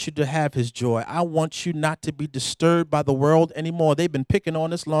 I want you to have his joy. I want you not to be disturbed by the world anymore. They've been picking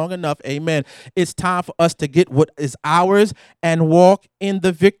on us long enough. Amen. It's time for us to get what is ours and walk in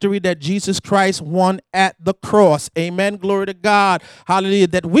the victory that Jesus Christ won at the cross. Amen. Glory to God. Hallelujah.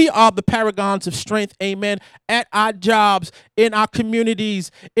 That we are the paragons of strength. Amen. At our jobs, in our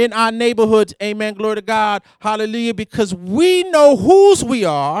communities, in our neighborhoods. Amen. Glory to God. Hallelujah. Because we know whose we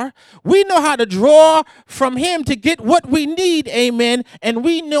are. We know how to draw from him to get what we need. Amen. And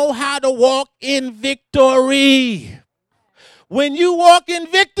we know how to walk in victory. When you walk in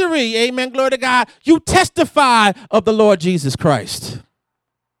victory, amen, glory to God, you testify of the Lord Jesus Christ.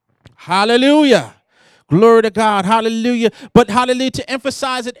 Hallelujah. Glory to God. Hallelujah. But hallelujah, to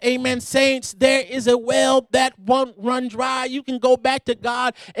emphasize it, amen, saints, there is a well that won't run dry. You can go back to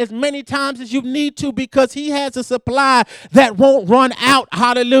God as many times as you need to because he has a supply that won't run out.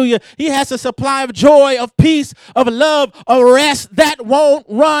 Hallelujah. He has a supply of joy, of peace, of love, of rest that won't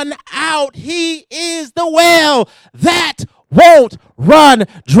run out. He is the well that won't run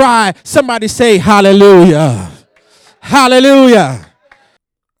dry. Somebody say hallelujah. Hallelujah.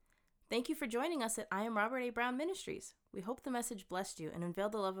 Thank you for joining us at I Am Robert A. Brown Ministries. We hope the message blessed you and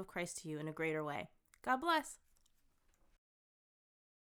unveiled the love of Christ to you in a greater way. God bless.